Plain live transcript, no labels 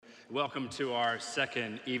Welcome to our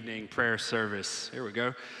second evening prayer service. Here we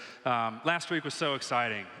go. Last week was so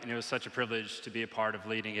exciting, and it was such a privilege to be a part of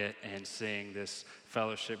leading it and seeing this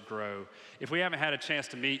fellowship grow. If we haven't had a chance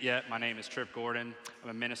to meet yet, my name is Tripp. I'm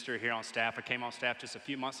a minister here on staff. I came on staff just a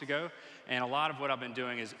few months ago, and a lot of what I've been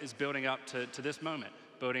doing is building up to this moment,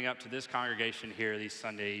 building up to this congregation here these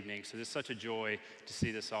Sunday evenings. So it's such a joy to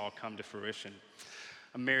see this all come to fruition.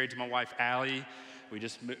 I'm married to my wife, Allie. We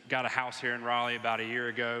just got a house here in Raleigh about a year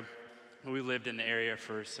ago. We lived in the area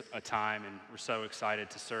for a time, and we're so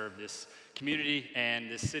excited to serve this community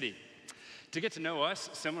and this city. To get to know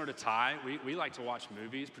us, similar to Ty, we like to watch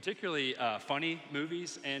movies, particularly funny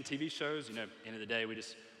movies and TV shows. You know, end of the day, we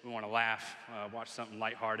want to laugh, watch something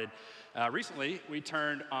lighthearted. Recently, we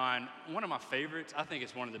turned on one of my favorites. I think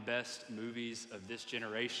it's one of the best movies of this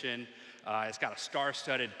generation. It's got a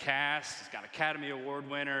star-studded cast. It's got Academy Award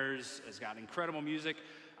winners. It's got incredible music.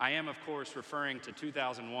 I am, of course, referring to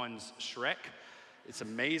 2001's Shrek. It's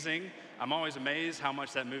amazing. I'm always amazed how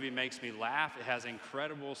much that movie makes me laugh. It has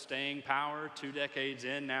incredible staying power 2 decades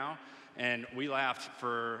in now, and we laughed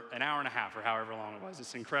for an hour and a half or however long it was.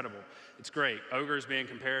 It's incredible. It's great. Ogres being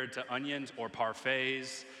compared to onions or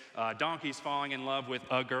parfaits. Donkeys falling in love with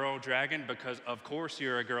a girl dragon because, of course,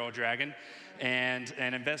 you're a girl dragon. And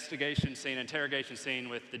an interrogation scene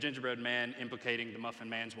with the gingerbread man implicating the Muffin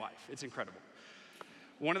Man's wife. It's incredible.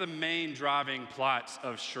 One of the main driving plots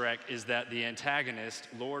of Shrek is that the antagonist,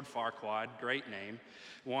 Lord Farquaad, great name,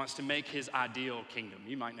 wants to make his ideal kingdom.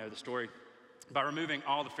 You might know the story. By removing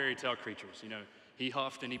all the fairy tale creatures. You know, he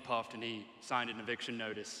huffed and he puffed and he signed an eviction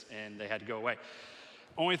notice and they had to go away.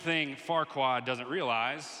 Only thing Farquaad doesn't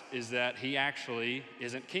realize is that he actually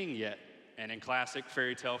isn't king yet. And in classic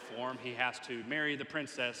fairy tale form, he has to marry the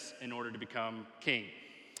princess in order to become king,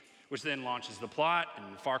 which then launches the plot.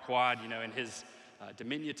 And Farquaad, in his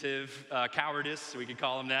diminutive cowardice, we could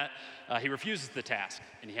call him that, he refuses the task,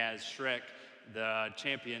 and he has Shrek, the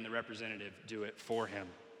champion, the representative, do it for him.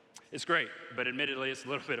 It's great, but admittedly, it's a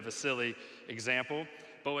little bit of a silly example.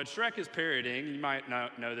 But what Shrek is parodying, you might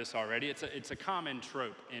not know this already, it's a common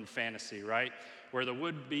trope in fantasy, right? Where the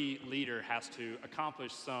would-be leader has to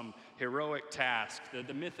accomplish some heroic task.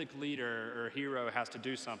 The mythic leader or hero has to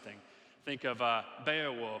do something. Think of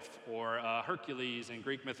Beowulf or Hercules in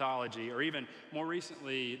Greek mythology, or even more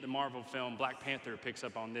recently, the Marvel film Black Panther picks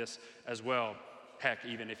up on this as well. Heck,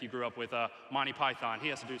 even if you grew up with Monty Python, he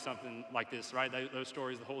has to do something like this, right? Those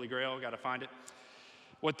stories, the Holy Grail, got to find it.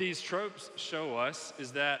 What these tropes show us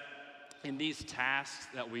is that in these tasks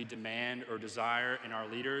that we demand or desire in our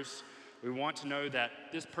leaders, we want to know that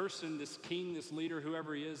this person, this king, this leader,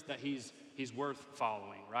 whoever he is, that he's worth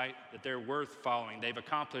following, right? That they're worth following. They've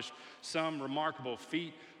accomplished some remarkable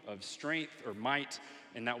feat of strength or might,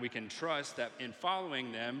 and that we can trust that in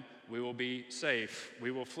following them, we will be safe.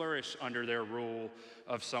 We will flourish under their rule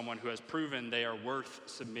of someone who has proven they are worth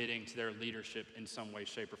submitting to their leadership in some way,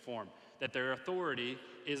 shape, or form. That their authority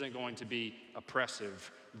isn't going to be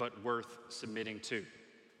oppressive, but worth submitting to.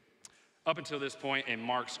 Up until this point in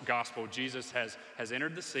Mark's gospel, Jesus has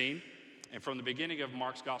entered the scene. And from the beginning of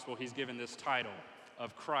Mark's gospel, he's given this title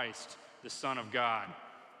of Christ, the Son of God.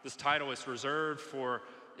 This title is reserved for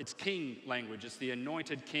its king language. It's the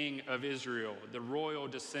anointed king of Israel, the royal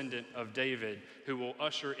descendant of David, who will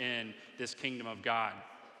usher in this kingdom of God,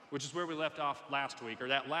 which is where we left off last week, or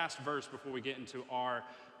that last verse before we get into our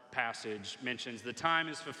passage mentions, the time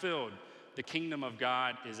is fulfilled. The kingdom of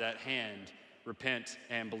God is at hand. Repent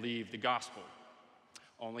and believe the gospel.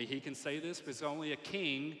 Only he can say this because only a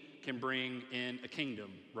king can bring in a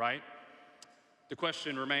kingdom, right? The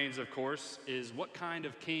question remains, of course, is what kind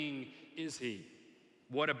of king is he?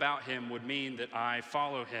 What about him would mean that I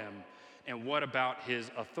follow him? And what about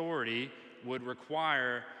his authority would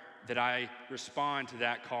require that I respond to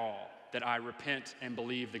that call, that I repent and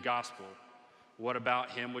believe the gospel? What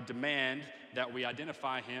about him would demand that we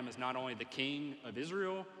identify him as not only the king of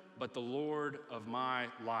Israel, but the Lord of my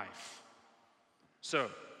life?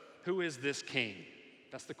 So, who is this king?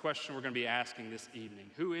 That's the question we're going to be asking this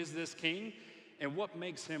evening. Who is this king, and what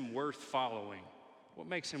makes him worth following? What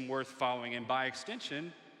makes him worth following? And by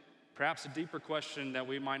extension, perhaps a deeper question that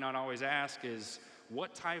we might not always ask is,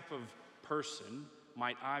 what type of person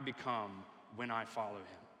might I become when I follow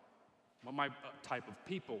him? What type of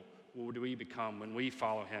people do we become when we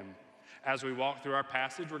follow him? As we walk through our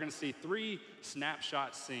passage, we're going to see 3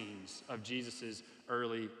 snapshot scenes of Jesus'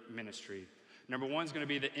 early ministry. Number 1 is going to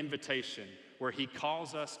be the invitation, where he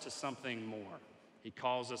calls us to something more. He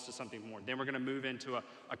calls us to something more. Then we're going to move into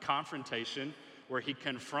a confrontation where he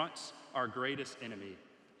confronts our greatest enemy.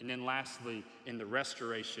 And then lastly, in the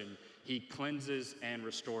restoration, he cleanses and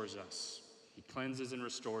restores us. He cleanses and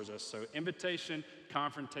restores us. So invitation,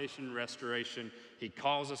 confrontation, restoration. He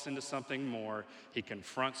calls us into something more. He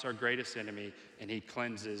confronts our greatest enemy, and he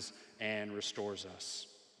cleanses and restores us.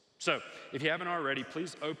 So if you haven't already,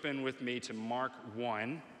 please open with me to Mark 1.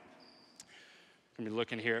 I'm going to be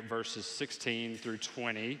looking here at verses 16 through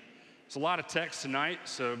 20. It's a lot of text tonight,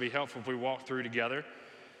 so it'd be helpful if we walk through together.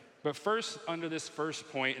 But first, under this first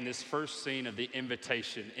point in this first scene of the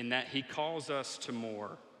invitation, in that he calls us to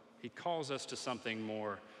more. He calls us to something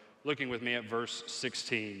more. Looking with me at verse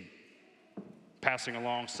 16. Passing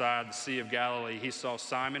alongside the Sea of Galilee, he saw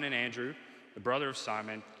Simon and Andrew, the brother of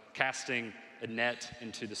Simon, casting a net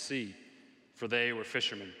into the sea, for they were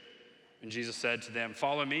fishermen. And Jesus said to them,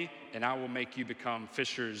 "Follow me, and I will make you become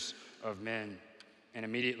fishers of men." And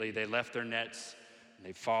immediately they left their nets, and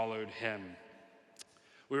they followed him.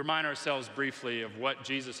 We remind ourselves briefly of what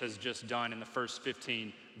Jesus has just done in the first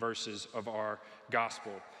 15 verses of our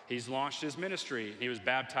gospel. He's launched his ministry. He was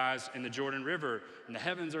baptized in the Jordan River, and the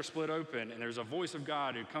heavens are split open, and there's a voice of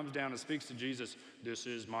God who comes down and speaks to Jesus. "This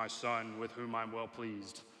is my son with whom I'm well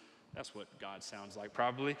pleased." That's what God sounds like,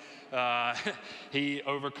 probably. He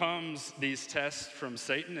overcomes these tests from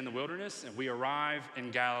Satan in the wilderness, and we arrive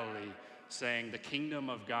in Galilee saying the kingdom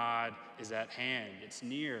of God is at hand. It's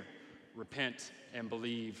near. Repent and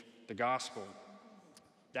believe the gospel.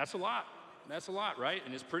 That's a lot. That's a lot, right?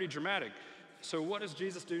 And it's pretty dramatic. So what does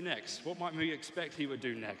Jesus do next? What might we expect he would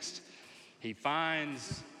do next? He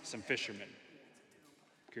finds some fishermen.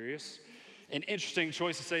 Curious? An interesting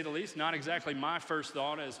choice to say the least. Not exactly my first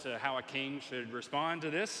thought as to how a king should respond to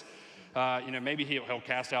this. Maybe he'll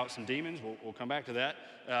cast out some demons. We'll come back to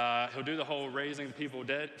that. He'll do the whole raising the people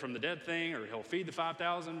dead from the dead thing, or he'll feed the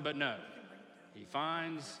 5,000, but no. He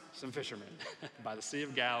finds some fishermen by the Sea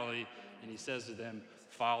of Galilee, and he says to them,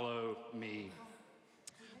 "Follow me."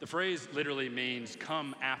 The phrase literally means,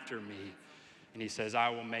 "Come after me." And he says, "I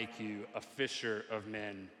will make you a fisher of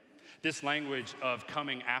men." This language of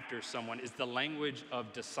coming after someone is the language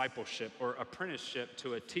of discipleship or apprenticeship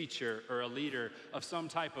to a teacher or a leader of some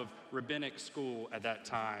type of rabbinic school at that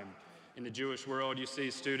time. In the Jewish world, you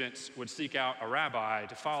see students would seek out a rabbi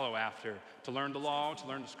to follow after, to learn the law, to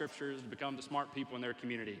learn the scriptures, to become the smart people in their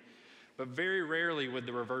community. But very rarely would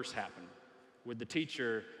the reverse happen. Would the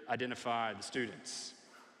teacher identify the students?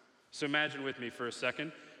 So imagine with me for a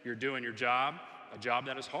second, you're doing your job, a job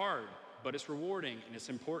that is hard, but it's rewarding and it's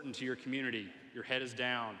important to your community. Your head is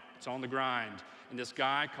down, it's on the grind. And this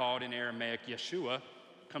guy called in Aramaic Yeshua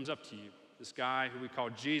comes up to you. This guy who we call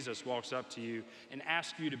Jesus walks up to you and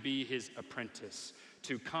asks you to be his apprentice,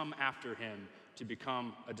 to come after him, to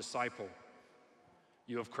become a disciple.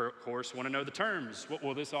 You, of course, want to know the terms. What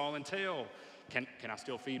will this all entail? Can I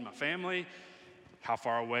still feed my family? How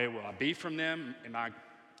far away will I be from them? Am I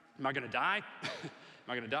going to die? Am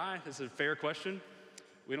I going to die? This is a fair question.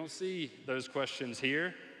 We don't see those questions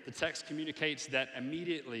here. The text communicates that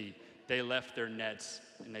immediately they left their nets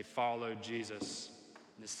and they followed Jesus.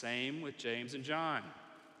 And the same with James and John.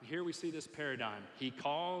 And here we see this paradigm. He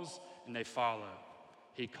calls and they follow.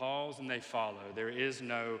 He calls and they follow. There is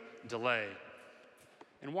no delay.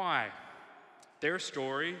 And why? Their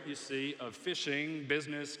story, you see, of fishing,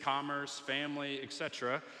 business, commerce, family,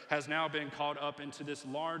 etc., has now been caught up into this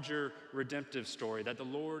larger redemptive story that the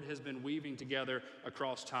Lord has been weaving together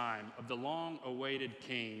across time of the long-awaited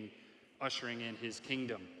king ushering in his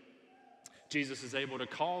kingdom. Jesus is able to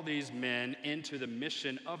call these men into the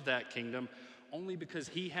mission of that kingdom only because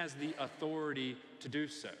he has the authority to do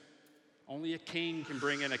so. Only a king can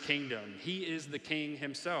bring in a kingdom. He is the king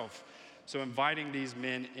himself. So inviting these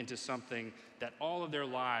men into something that all of their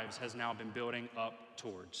lives has now been building up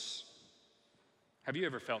towards. Have you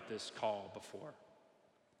ever felt this call before?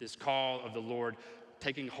 This call of the Lord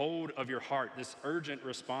taking hold of your heart, this urgent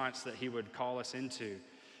response that he would call us into.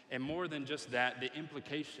 And more than just that, the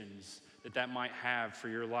implications that might have for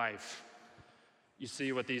your life. You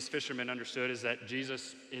see, what these fishermen understood is that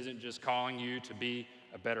Jesus isn't just calling you to be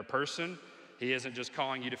a better person. He isn't just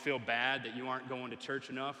calling you to feel bad that you aren't going to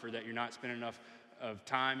church enough or that you're not spending enough of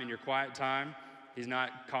time in your quiet time. He's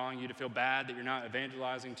not calling you to feel bad that you're not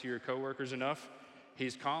evangelizing to your coworkers enough.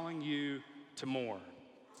 He's calling you to more.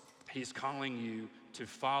 He's calling you to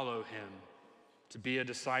follow him, to be a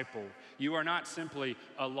disciple. You are not simply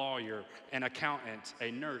a lawyer, an accountant,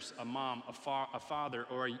 a nurse, a mom, a father,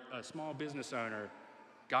 or a small business owner.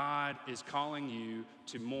 God is calling you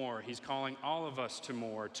to more. He's calling all of us to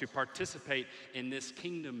more, to participate in this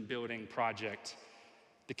kingdom building project.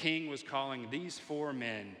 The king was calling these 4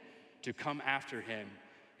 men to come after him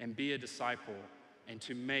and be a disciple and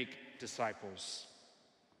to make disciples.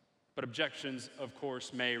 But objections, of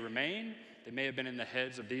course, may remain. they may have been in the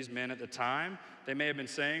heads of these men at the time. They may have been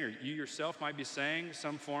saying, or you yourself might be saying,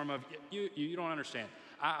 some form of, you don't understand.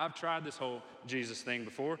 I've tried this whole Jesus thing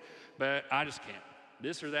before, but I just can't.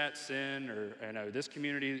 This or that sin, or this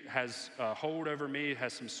community has a hold over me,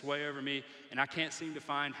 has some sway over me, and I can't seem to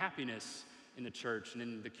find happiness in the church and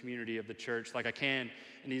in the community of the church like I can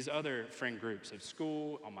in these other friend groups at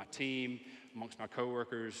school, on my team, amongst my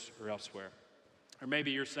coworkers, or elsewhere. Or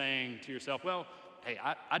maybe you're saying to yourself, well, hey,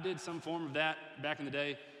 I did some form of that back in the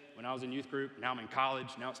day when I was in youth group. Now I'm in college.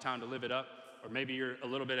 Now it's time to live it up. Or maybe you're a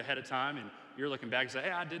little bit ahead of time and you're looking back and say,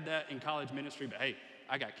 hey, I did that in college ministry, but hey,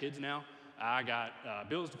 I got kids now. I got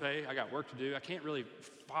bills to pay. I got work to do. I can't really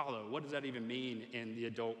follow. What does that even mean in the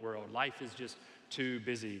adult world? Life is just too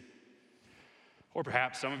busy. Or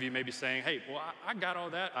perhaps some of you may be saying, hey, well, I got all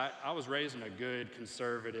that. I was raised in a good,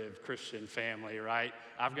 conservative Christian family, right?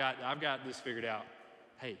 I've got this figured out.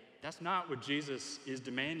 Hey, that's not what Jesus is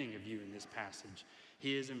demanding of you in this passage.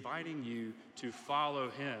 He is inviting you to follow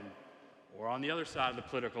him. Or on the other side of the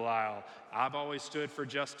political aisle, I've always stood for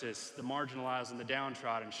justice, the marginalized and the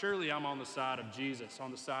downtrodden. Surely I'm on the side of Jesus,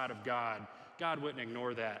 on the side of God. God wouldn't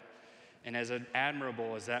ignore that. And as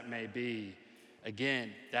admirable as that may be,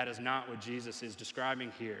 again, that is not what Jesus is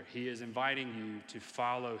describing here. He is inviting you to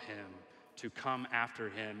follow him, to come after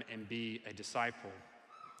him and be a disciple.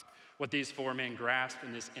 What these four men grasped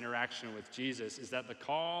in this interaction with Jesus is that the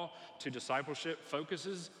call to discipleship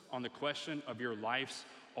focuses on the question of your life's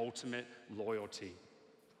ultimate loyalty.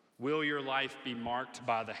 Will your life be marked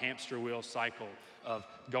by the hamster wheel cycle of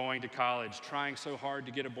going to college, trying so hard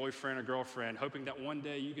to get a boyfriend or girlfriend, hoping that one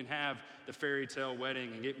day you can have the fairy tale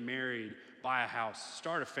wedding and get married, buy a house,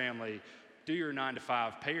 start a family, do your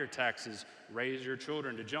 9-to-5, pay your taxes, raise your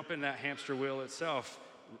children, to jump in that hamster wheel itself,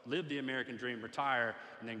 live the American dream, retire,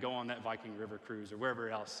 and then go on that Viking River cruise or wherever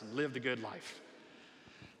else and live the good life?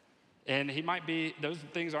 And those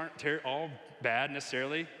things aren't all bad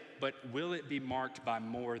necessarily, but will it be marked by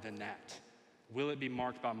more than that? Will it be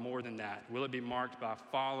marked by more than that? Will it be marked by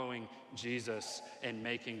following Jesus and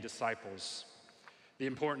making disciples? The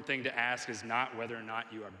important thing to ask is not whether or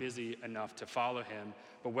not you are busy enough to follow him,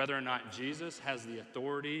 but whether or not Jesus has the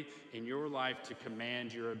authority in your life to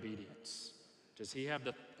command your obedience. Does he have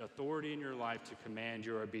the authority in your life to command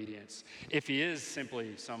your obedience? If he is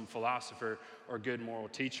simply some philosopher or good moral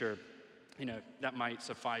teacher, that might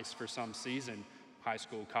suffice for some season, high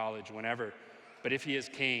school, college, whenever. But if he is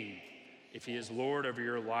king, if he is Lord over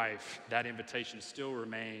your life, that invitation still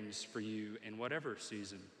remains for you in whatever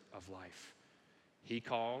season of life. He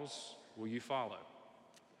calls, will you follow?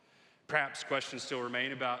 Perhaps questions still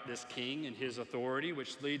remain about this king and his authority,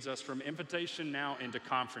 which leads us from invitation now into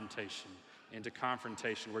confrontation,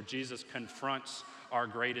 where Jesus confronts our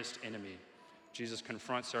greatest enemy. Jesus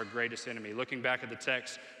confronts our greatest enemy. Looking back at the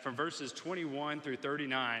text from verses 21 through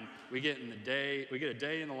 39, we get a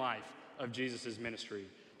day in the life of Jesus' ministry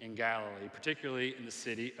in Galilee, particularly in the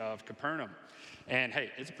city of Capernaum. And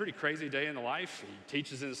hey, it's a pretty crazy day in the life. He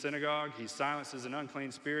teaches in the synagogue, he silences an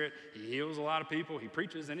unclean spirit, he heals a lot of people, he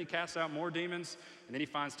preaches, and he casts out more demons, and then he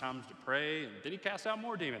finds times to pray, and then he casts out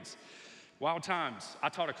more demons. Wild times. I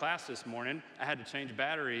taught a class this morning. I had to change a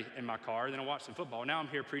battery in my car, then I watched some football. Now I'm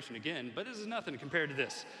here preaching again, but this is nothing compared to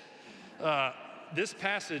this. This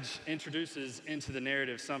passage introduces into the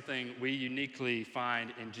narrative something we uniquely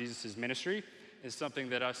find in Jesus' ministry. It's something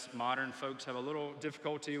that us modern folks have a little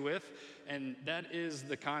difficulty with, and that is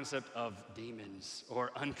the concept of demons or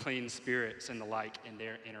unclean spirits and the like in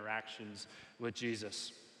their interactions with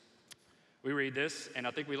Jesus. We read this, and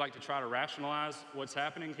I think we like to try to rationalize what's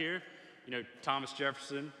happening here. Thomas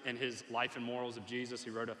Jefferson, in his Life and Morals of Jesus, he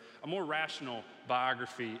wrote a more rational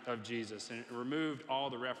biography of Jesus, and it removed all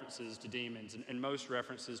the references to demons and most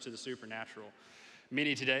references to the supernatural.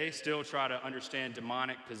 Many today still try to understand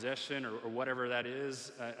demonic possession or whatever that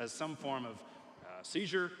is as some form of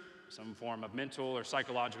seizure, some form of mental or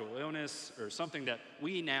psychological illness, or something that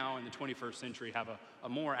we now in the 21st century have a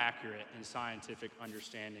more accurate and scientific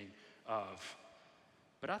understanding of.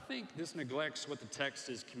 But I think this neglects what the text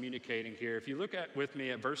is communicating here. If you look with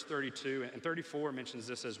me at verse 32, and 34 mentions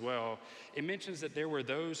this as well, it mentions that there were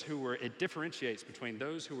it differentiates between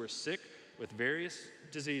those who were sick with various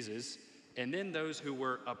diseases and then those who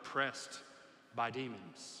were oppressed by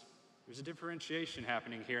demons. There's a differentiation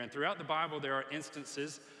happening here. And throughout the Bible, there are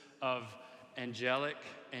instances of angelic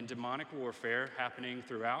and demonic warfare happening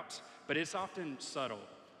throughout, but it's often subtle,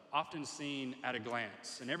 often seen at a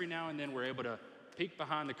glance. And every now and then we're able to peek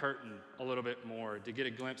behind the curtain a little bit more to get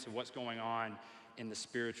a glimpse of what's going on in the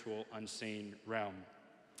spiritual unseen realm.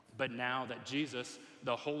 But now that Jesus,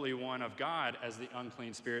 the Holy One of God, as the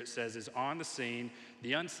unclean spirit says, is on the scene,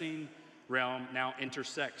 the unseen realm now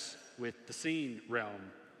intersects with the seen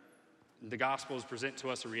realm. The Gospels present to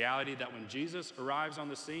us a reality that when Jesus arrives on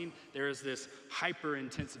the scene, there is this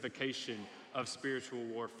hyper-intensification of spiritual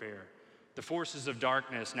warfare. The forces of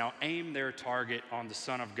darkness now aim their target on the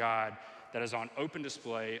Son of God that is on open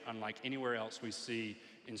display unlike anywhere else we see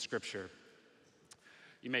in Scripture.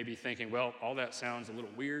 You may be thinking, well, all that sounds a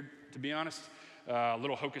little weird, to be honest. A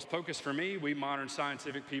little hocus pocus for me. We modern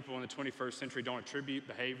scientific people in the 21st century don't attribute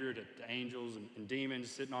behavior to angels and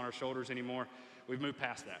demons sitting on our shoulders anymore. We've moved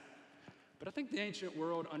past that. But I think the ancient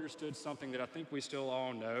world understood something that I think we still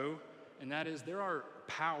all know, and that is there are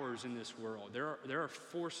powers in this world. There are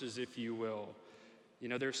forces, if you will. You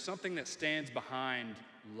know, there's something that stands behind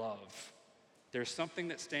love. There's something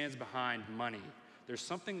that stands behind money. There's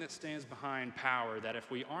something that stands behind power that if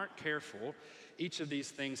we aren't careful, each of these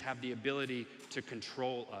things have the ability to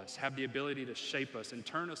control us, have the ability to shape us and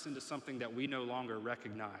turn us into something that we no longer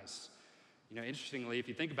recognize. You know, interestingly, if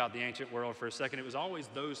you think about the ancient world for a second, it was always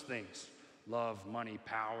those things, love, money,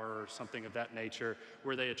 power, something of that nature,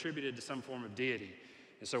 where they attributed to some form of deity.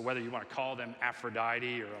 And so whether you want to call them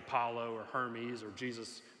Aphrodite or Apollo or Hermes, or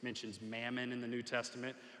Jesus mentions Mammon in the New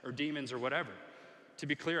Testament, or demons or whatever. To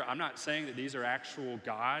be clear, I'm not saying that these are actual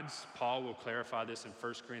gods. Paul will clarify this in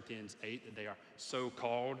 1 Corinthians 8, that they are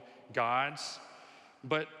so-called gods.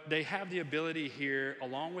 But they have the ability here,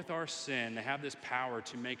 along with our sin, they have this power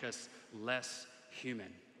to make us less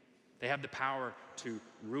human. They have the power to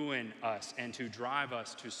ruin us and to drive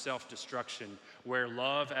us to self-destruction, where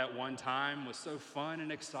love at one time was so fun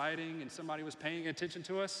and exciting and somebody was paying attention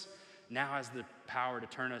to us, now has the power to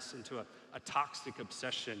turn us into a toxic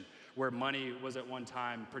obsession, where money was at one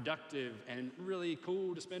time productive and really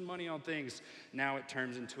cool to spend money on things. Now it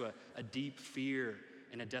turns into a deep fear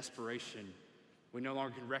and a desperation. We no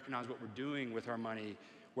longer can recognize what we're doing with our money.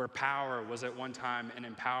 Where power was at one time an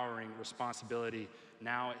empowering responsibility,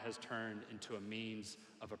 now it has turned into a means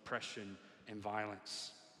of oppression and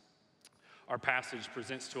violence. Our passage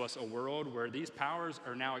presents to us a world where these powers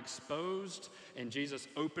are now exposed and Jesus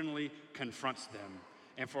openly confronts them.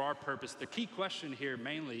 And for our purpose, the key question here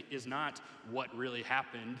mainly is not what really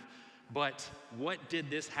happened, but what did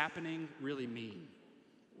this happening really mean?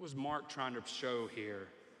 What was Mark trying to show here?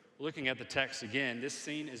 Looking at the text again, this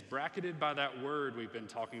scene is bracketed by that word we've been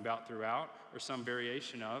talking about throughout, or some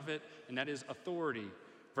variation of it, and that is authority.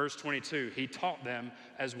 Verse 22, he taught them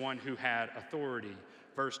as one who had authority.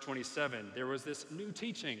 Verse 27, there was this new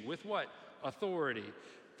teaching with what? Authority.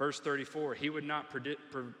 Verse 34, he would not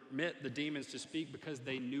permit the demons to speak because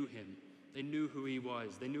they knew him. They knew who he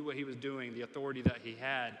was. They knew what he was doing, the authority that he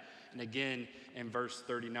had. And again, in verse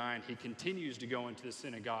 39, he continues to go into the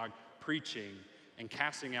synagogue preaching and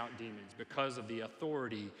casting out demons because of the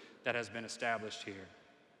authority that has been established here.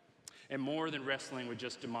 And more than wrestling with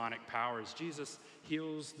just demonic powers, Jesus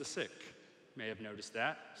heals the sick. You may have noticed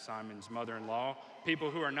that. Simon's mother-in-law, people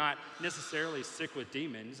who are not necessarily sick with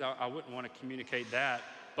demons. I wouldn't want to communicate that.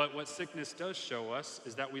 But what sickness does show us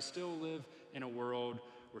is that we still live in a world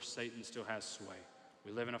where Satan still has sway.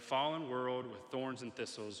 We live in a fallen world with thorns and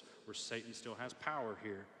thistles where Satan still has power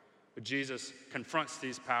here. But Jesus confronts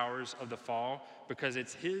these powers of the fall because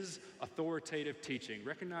it's his authoritative teaching.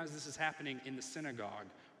 Recognize this is happening in the synagogue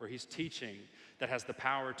where he's teaching that has the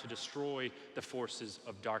power to destroy the forces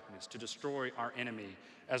of darkness, to destroy our enemy,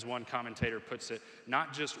 as one commentator puts it.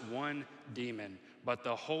 Not just one demon, but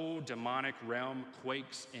the whole demonic realm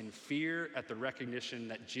quakes in fear at the recognition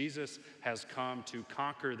that Jesus has come to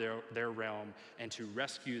conquer their realm and to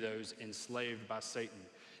rescue those enslaved by Satan.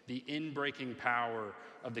 The inbreaking power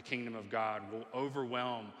of the kingdom of God will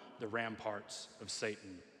overwhelm the ramparts of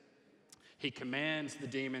Satan. He commands the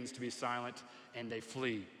demons to be silent, and they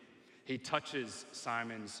flee. He touches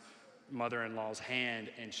Simon's mother-in-law's hand,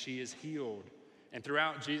 and she is healed. And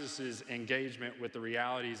throughout Jesus' engagement with the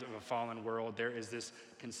realities of a fallen world, there is this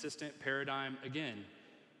consistent paradigm again.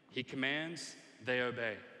 He commands, they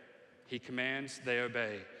obey. He commands, they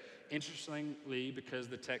obey. Interestingly, because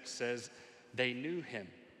the text says they knew him.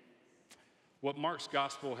 What Mark's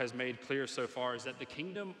gospel has made clear so far is that the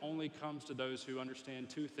kingdom only comes to those who understand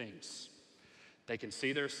two things. They can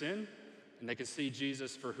see their sin, and they can see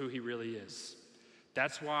Jesus for who he really is.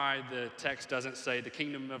 That's why the text doesn't say the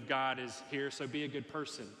kingdom of God is here, so be a good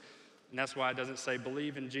person. And that's why it doesn't say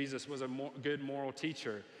believe in Jesus was a good moral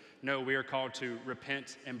teacher. No, we are called to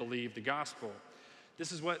repent and believe the gospel.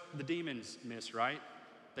 This is what the demons miss, right?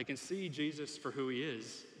 They can see Jesus for who he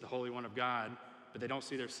is, the Holy One of God, but they don't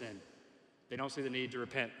see their sin. They don't see the need to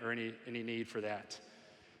repent or any need for that.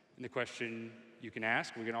 And the question you can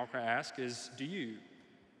ask, we can all ask, is do you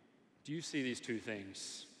see these two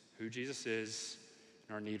things? Who Jesus is,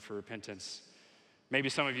 and our need for repentance. Maybe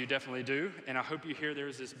some of you definitely do, and I hope you hear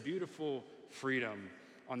there's this beautiful freedom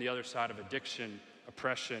on the other side of addiction,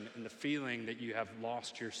 oppression, and the feeling that you have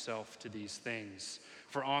lost yourself to these things.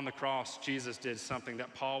 For on the cross, Jesus did something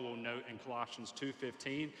that Paul will note in Colossians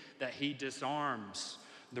 2:15, that he disarms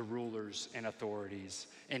the rulers and authorities,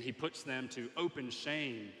 and he puts them to open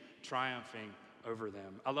shame, triumphing over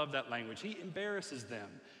them. I love that language. He embarrasses them.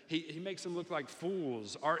 He makes them look like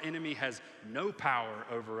fools. Our enemy has no power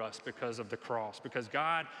over us because of the cross, because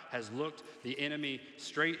God has looked the enemy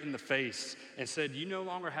straight in the face and said, you no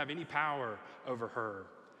longer have any power over her.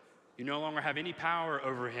 You no longer have any power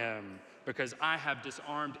over him, because I have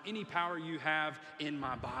disarmed any power you have in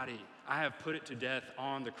my body. I have put it to death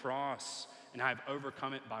on the cross, and I have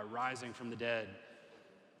overcome it by rising from the dead.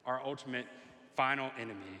 Our ultimate final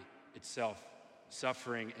enemy itself,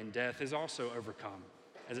 suffering and death, is also overcome.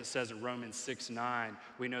 As it says in Romans 6:9,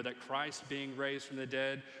 we know that Christ, being raised from the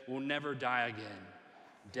dead, will never die again.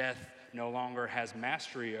 Death no longer has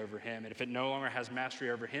mastery over him, and if it no longer has mastery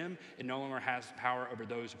over him, it no longer has power over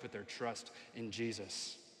those who put their trust in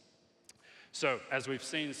Jesus. So, as we've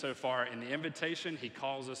seen so far, in the invitation, he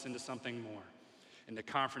calls us into something more. In the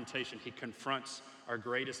confrontation, he confronts our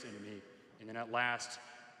greatest enemy. And then at last,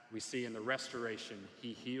 we see in the restoration,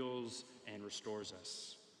 he heals and restores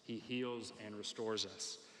us. He heals and restores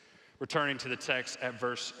us. Returning to the text at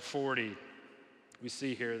verse 40, we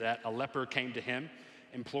see here that a leper came to him,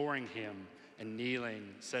 imploring him, and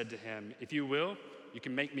kneeling, said to him, if you will, you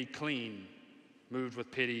can make me clean. Moved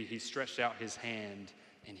with pity, he stretched out his hand,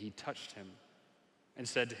 and he touched him and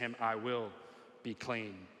said to him, I will be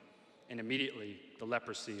clean. And immediately the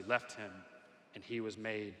leprosy left him, and he was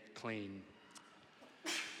made clean.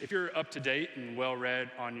 If you're up to date and well-read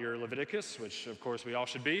on your Leviticus, which of course we all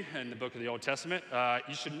should be in the book of the Old Testament,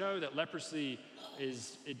 you should know that leprosy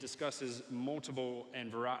it discusses multiple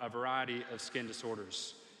and a variety of skin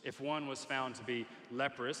disorders. If one was found to be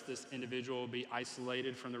leprous, this individual would be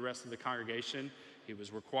isolated from the rest of the congregation. He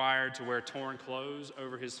was required to wear torn clothes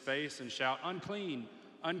over his face and shout, unclean,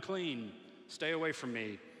 unclean, stay away from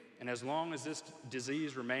me. And as long as this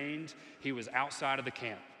disease remained, he was outside of the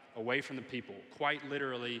camp, away from the people, quite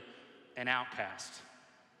literally an outcast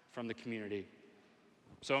from the community.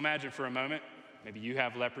 So imagine for a moment, maybe you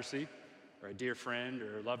have leprosy, or a dear friend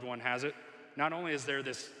or a loved one has it. Not only is there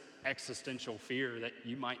this existential fear that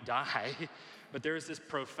you might die, but there is this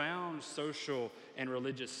profound social and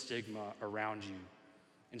religious stigma around you.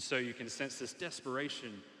 And so you can sense this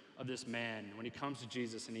desperation of this man when he comes to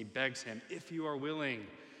Jesus and he begs him, if you are willing,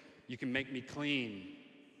 you can make me clean.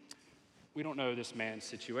 We don't know this man's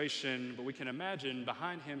situation, but we can imagine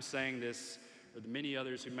behind him saying this, or the many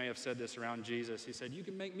others who may have said this around Jesus, he said, you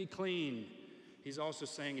can make me clean. He's also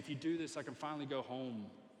saying, if you do this, I can finally go home.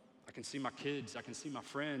 I can see my kids, I can see my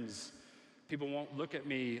friends. People won't look at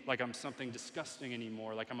me like I'm something disgusting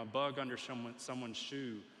anymore, like I'm a bug under someone's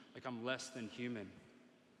shoe, like I'm less than human.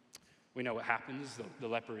 We know what happens. The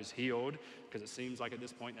leper is healed, because it seems like at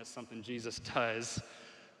this point that's something Jesus does.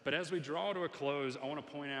 But as we draw to a close, I want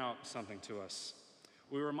to point out something to us.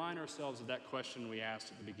 We remind ourselves of that question we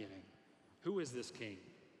asked at the beginning. Who is this king?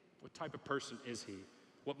 What type of person is he?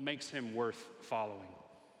 What makes him worth following?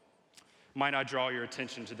 Might I draw your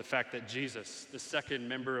attention to the fact that Jesus, the second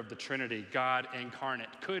member of the Trinity, God incarnate,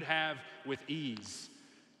 could have with ease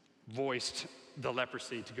voiced the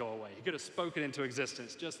leprosy to go away. He could have spoken into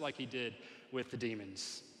existence just like he did with the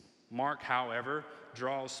demons. Mark, however,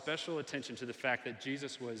 draws special attention to the fact that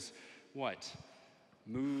Jesus was what?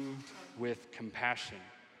 Moved with compassion,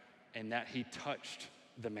 and that he touched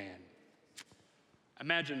the man.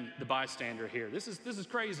 Imagine the bystander here. This is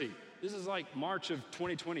crazy. This is like March of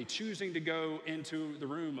 2020, choosing to go into the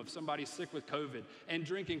room of somebody sick with COVID and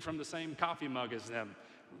drinking from the same coffee mug as them.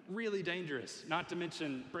 Really dangerous, not to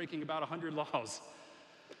mention breaking about 100 laws.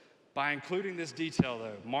 By including this detail,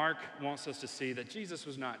 though, Mark wants us to see that Jesus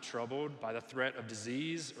was not troubled by the threat of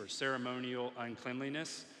disease or ceremonial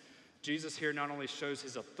uncleanliness. Jesus here not only shows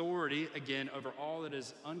his authority, again, over all that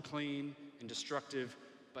is unclean and destructive,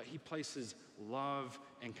 but he places love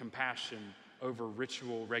and compassion over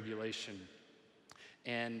ritual regulation.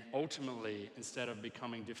 And ultimately, instead of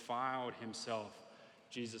becoming defiled himself,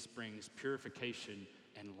 Jesus brings purification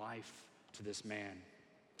and life to this man.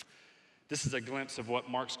 This is a glimpse of what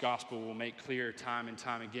Mark's gospel will make clear time and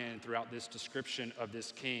time again throughout this description of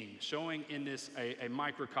this king, showing in this a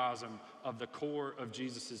microcosm of the core of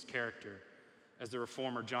Jesus' character. As the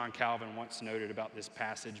reformer John Calvin once noted about this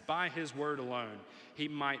passage, by his word alone, he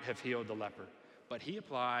might have healed the leper, but he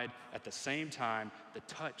applied at the same time the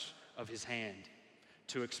touch of his hand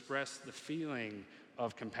to express the feeling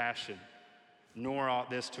of compassion Nor ought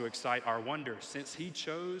this to excite our wonder, since he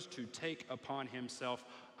chose to take upon himself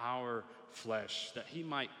our flesh, that he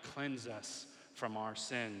might cleanse us from our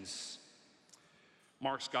sins.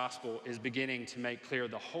 Mark's gospel is beginning to make clear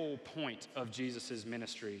the whole point of Jesus'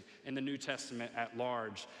 ministry in the New Testament at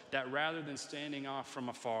large, that rather than standing off from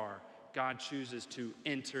afar, God chooses to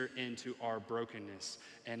enter into our brokenness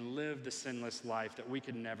and live the sinless life that we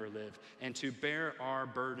could never live, and to bear our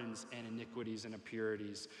burdens and iniquities and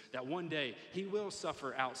impurities, that one day he will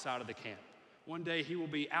suffer outside of the camp. One day he will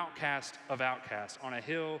be outcast of outcasts on a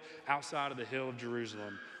hill outside of the hill of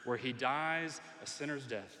Jerusalem, where he dies a sinner's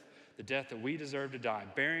death, the death that we deserve to die,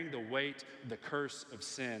 bearing the weight, the curse of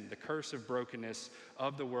sin, the curse of brokenness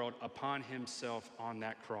of the world upon himself on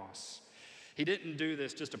that cross. He didn't do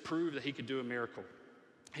this just to prove that he could do a miracle.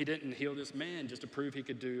 He didn't heal this man just to prove he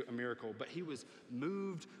could do a miracle, but he was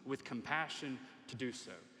moved with compassion to do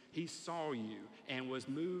so. He saw you and was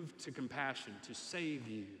moved to compassion to save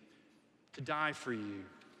you, to die for you.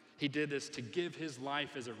 He did this to give his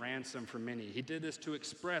life as a ransom for many. He did this to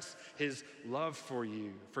express his love for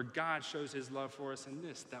you. For God shows his love for us in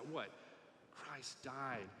this, that what? Christ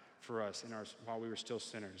died for us while we were still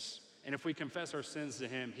sinners. And if we confess our sins to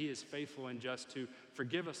him, he is faithful and just to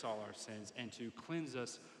forgive us all our sins and to cleanse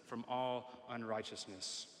us from all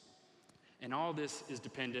unrighteousness. And all this is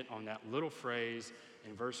dependent on that little phrase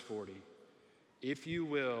in verse 40. If you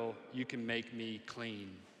will, you can make me clean.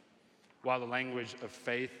 While the language of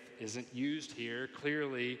faith isn't used here,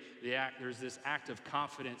 clearly there's this act of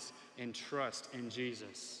confidence and trust in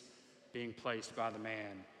Jesus being placed by the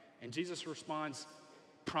man. And Jesus responds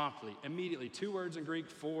promptly, immediately. 2 words in Greek,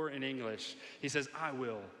 4 in English. He says, I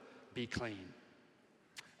will be clean.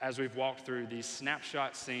 As we've walked through these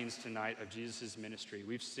snapshot scenes tonight of Jesus' ministry,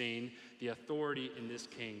 we've seen the authority in this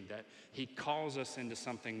king, that he calls us into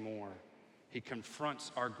something more. He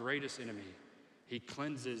confronts our greatest enemy. He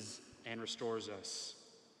cleanses and restores us.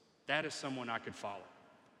 That is someone I could follow.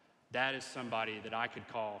 That is somebody that I could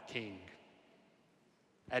call king.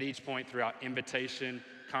 At each point throughout invitation,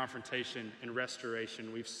 confrontation, and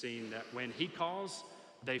restoration, we've seen that when he calls,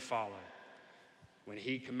 they follow. When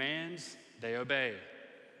he commands, they obey.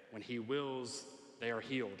 When he wills, they are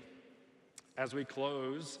healed. As we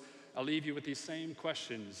close, I'll leave you with these same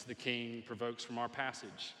questions the king provokes from our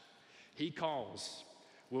passage. He calls.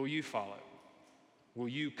 Will you follow? Will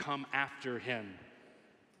you come after him?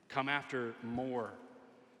 Come after more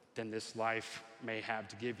than this life may have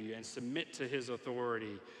to give you, and submit to his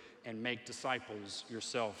authority and make disciples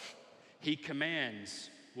yourself. He commands.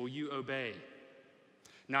 Will you obey?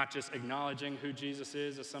 Not just acknowledging who Jesus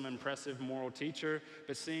is as some impressive moral teacher,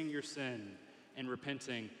 but seeing your sin and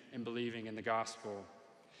repenting and believing in the gospel.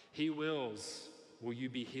 He wills. Will you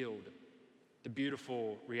be healed? The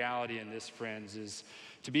beautiful reality in this, friends, is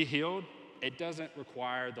to be healed, it doesn't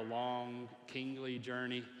require the long, kingly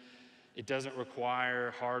journey. It doesn't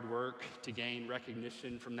require hard work to gain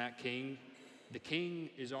recognition from that king. The king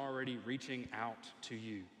is already reaching out to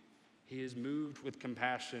you. He is moved with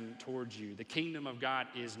compassion towards you. The kingdom of God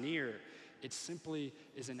is near. It simply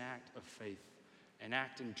is an act of faith, an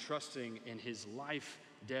act in trusting in his life,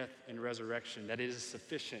 death, and resurrection, that it is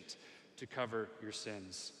sufficient to cover your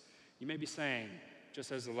sins. You may be saying,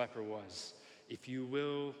 just as the leper was, if you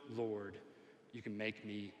will, Lord, you can make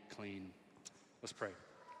me clean. Let's pray.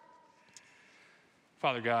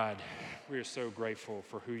 Father God, we are so grateful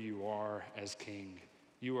for who you are as King.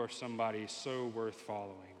 You are somebody so worth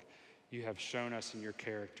following. You have shown us in your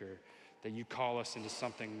character that you call us into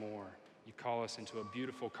something more. You call us into a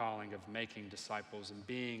beautiful calling of making disciples and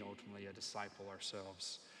being ultimately a disciple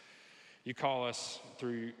ourselves. You call us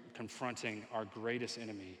through confronting our greatest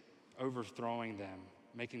enemy, overthrowing them,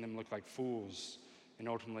 making them look like fools, and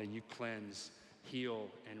ultimately you cleanse, heal,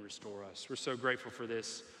 and restore us. We're so grateful for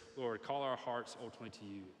this. Lord, call our hearts ultimately to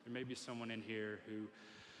you. There may be someone in here who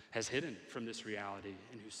has hidden from this reality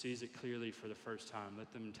and who sees it clearly for the first time.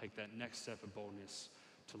 Let them take that next step of boldness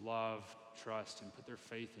to love, trust, and put their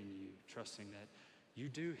faith in you, trusting that you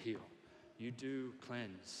do heal, you do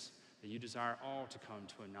cleanse, that you desire all to come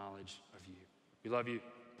to a knowledge of you. We love you.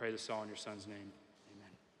 Pray this all in your son's name.